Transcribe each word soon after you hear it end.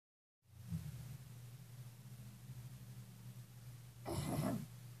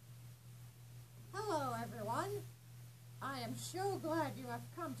so glad you have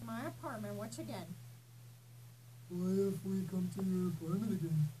come to my apartment once again. Why have we come to your apartment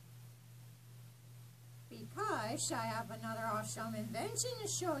again? Because I have another awesome invention to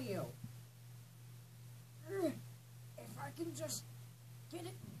show you. If I can just get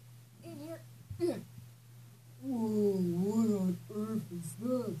it in here. Whoa, what on earth is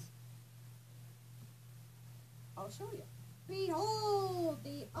that? I'll show you. Behold,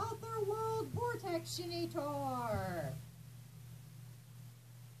 the otherworld vortex inaitor.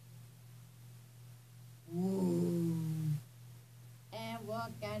 Whoa. And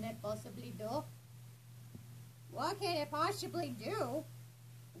what can it possibly do? What can it possibly do?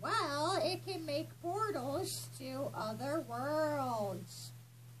 Well, it can make portals to other worlds.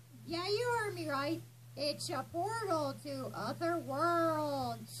 Yeah, you heard me right. It's a portal to other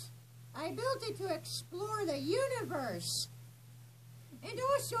worlds. I built it to explore the universe. And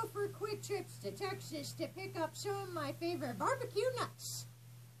also for quick trips to Texas to pick up some of my favorite barbecue nuts.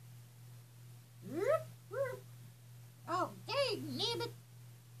 Oh, dang, nabbit.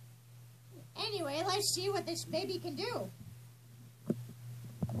 Anyway, let's see what this baby can do.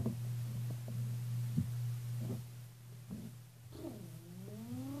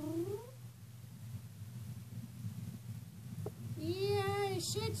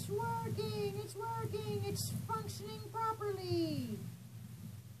 Yes, it's working, it's functioning properly.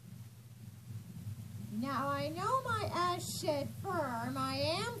 Now I know my ass said firm, I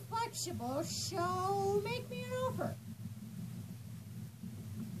am flexible, so make me an offer.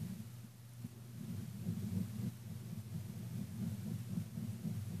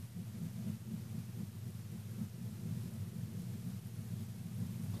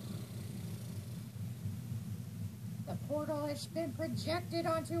 The portal has been projected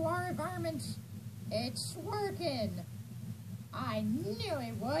onto our environment. It's working. I knew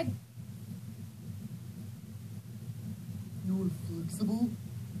it would. You're flexible?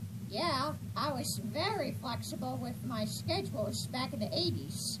 Yeah, I was very flexible with my schedules back in the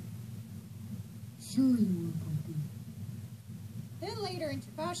 80s. Sure you were, Pumpkin. Then later in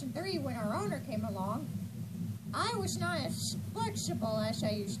 2003, when our owner came along, I was not as flexible as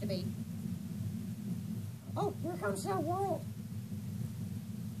I used to be. Oh, here comes that world.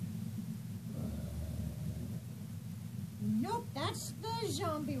 Nope, that's the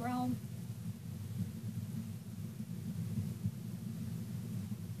zombie realm.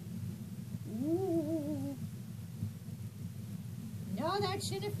 Ooh. No,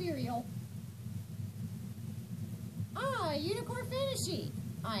 that's an ethereal. Ah, unicorn fantasy.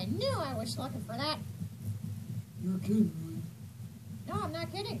 I knew I was looking for that. You're kidding, right? No, I'm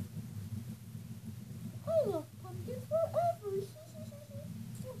not kidding. I love pumpkin forever.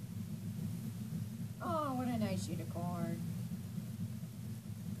 Oh, what a nice unicorn.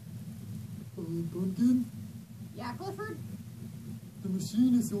 Pumpkin? Yeah, Clifford? The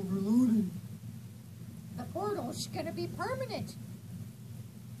machine is overloading. The portal's gonna be permanent.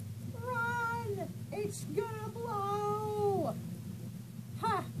 Run! It's gonna blow!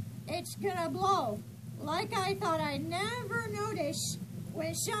 Ha! It's gonna blow. Like I thought I'd never notice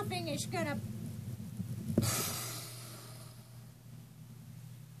when something is gonna...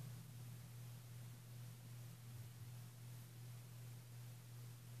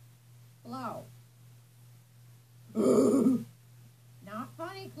 blow. Not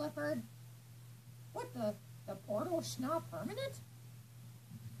funny, Clifford. What the portal's not permanent?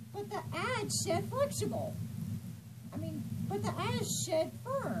 But the ad said flexible. But the ad said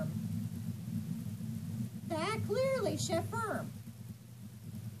firm. That clearly said firm.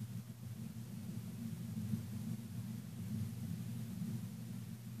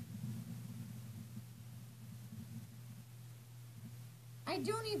 I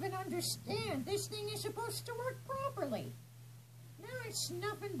don't even understand. This thing is supposed to work properly. Now it's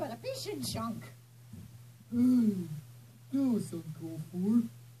nothing but a piece of junk. Hey, that was uncalled for.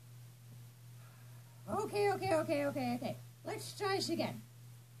 Okay. Let's try this again.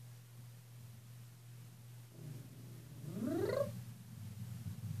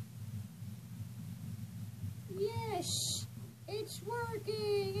 Yes, it's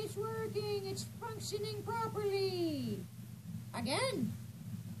working, it's functioning properly. Again.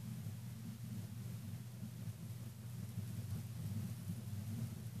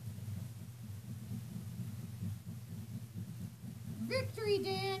 Victory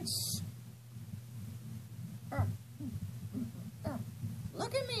dance.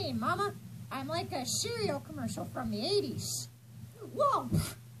 Look at me, Mama. I'm like a cereal commercial from the 80s. Whoa!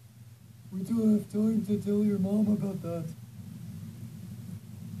 We don't have time to tell your mom about that.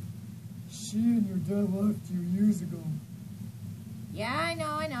 She and your dad left you years ago. Yeah, I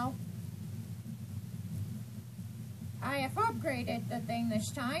know. I have upgraded the thing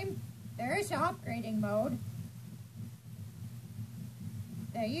this time. There is an upgrading mode.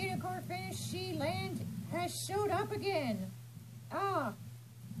 The unicorn fantasy land has showed up again. Ah,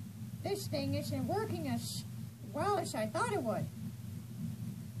 this thing isn't working as well as I thought it would.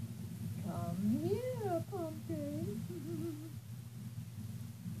 Come here, pumpkin.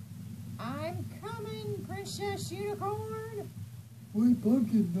 I'm coming, Princess Unicorn. Wait,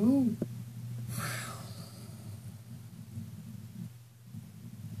 pumpkin, no.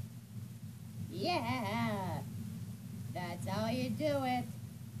 Yeah, that's how you do it.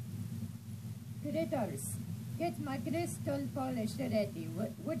 Critters, get my crystal polish ready,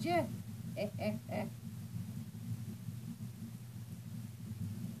 would you?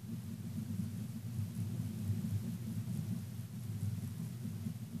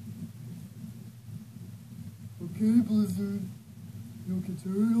 Okay, Blizzard. You can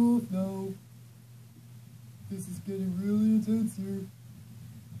turn it off now. This is getting really intense here.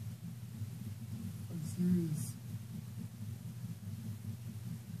 I'm serious.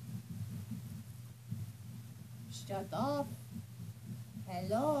 Shut off.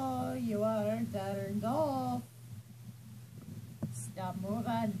 Hello, you are turned off. Stop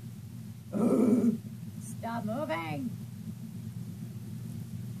moving. Stop moving.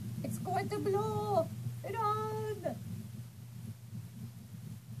 It's going to blow. Run.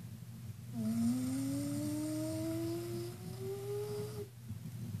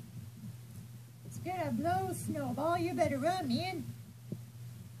 It's gonna blow, Snowball. You better run, man.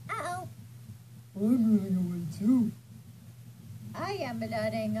 Uh-oh. I'm running away too. I am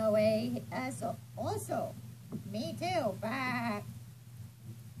running away as also. Me too. Bah.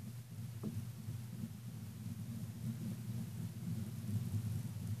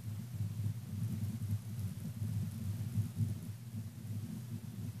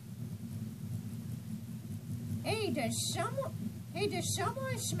 Hey, does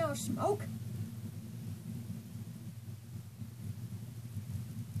someone smell smoke?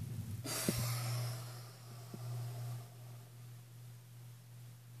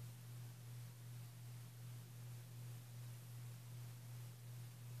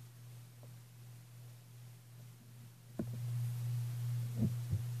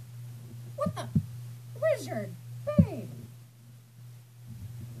 What the? Wizard, babe.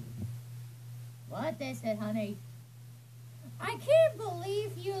 What is it, honey? I can't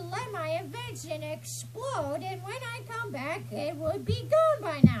believe you let my invention explode, and when I come back, it would be gone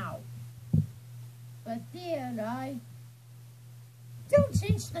by now. But dear, don't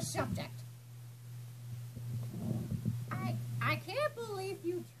change the subject. I can't believe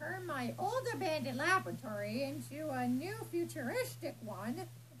you turned my old abandoned laboratory into a new futuristic one,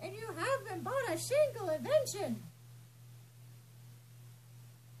 and you haven't bought a single invention.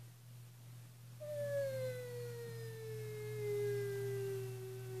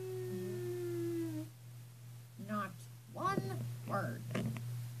 Not one word.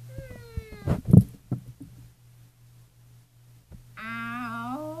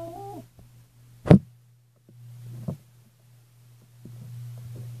 Ow.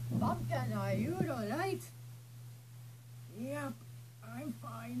 Pumpkin, are you alright? Yep, I'm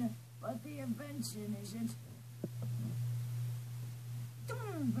fine, but the invention isn't.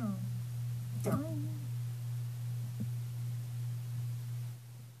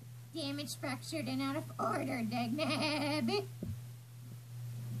 Damaged, fractured, and out of order, Dagnab.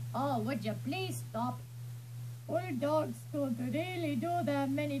 Oh, would you please stop? Old dogs don't really do that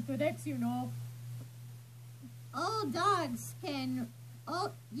many tricks, you know. Old dogs can...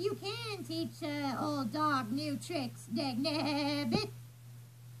 Oh, you can teach old dog new tricks, Dagnab.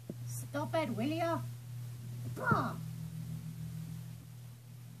 Stop it, will ya? Bah.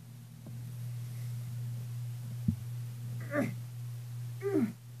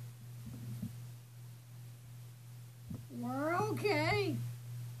 We're okay.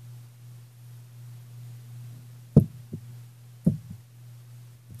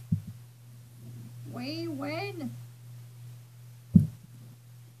 We win.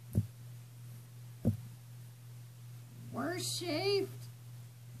 We're saved.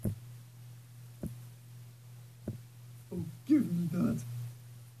 Oh, give me that.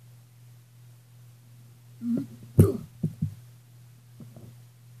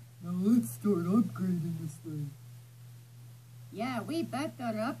 Now let's start upgrading this thing. Yeah, we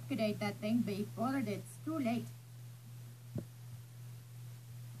better upgrade that thing before it's too late.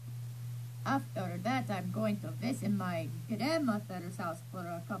 After that, I'm going to visit my grandmother's house for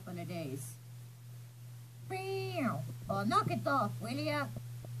a couple of days. Oh, knock it off, will ya?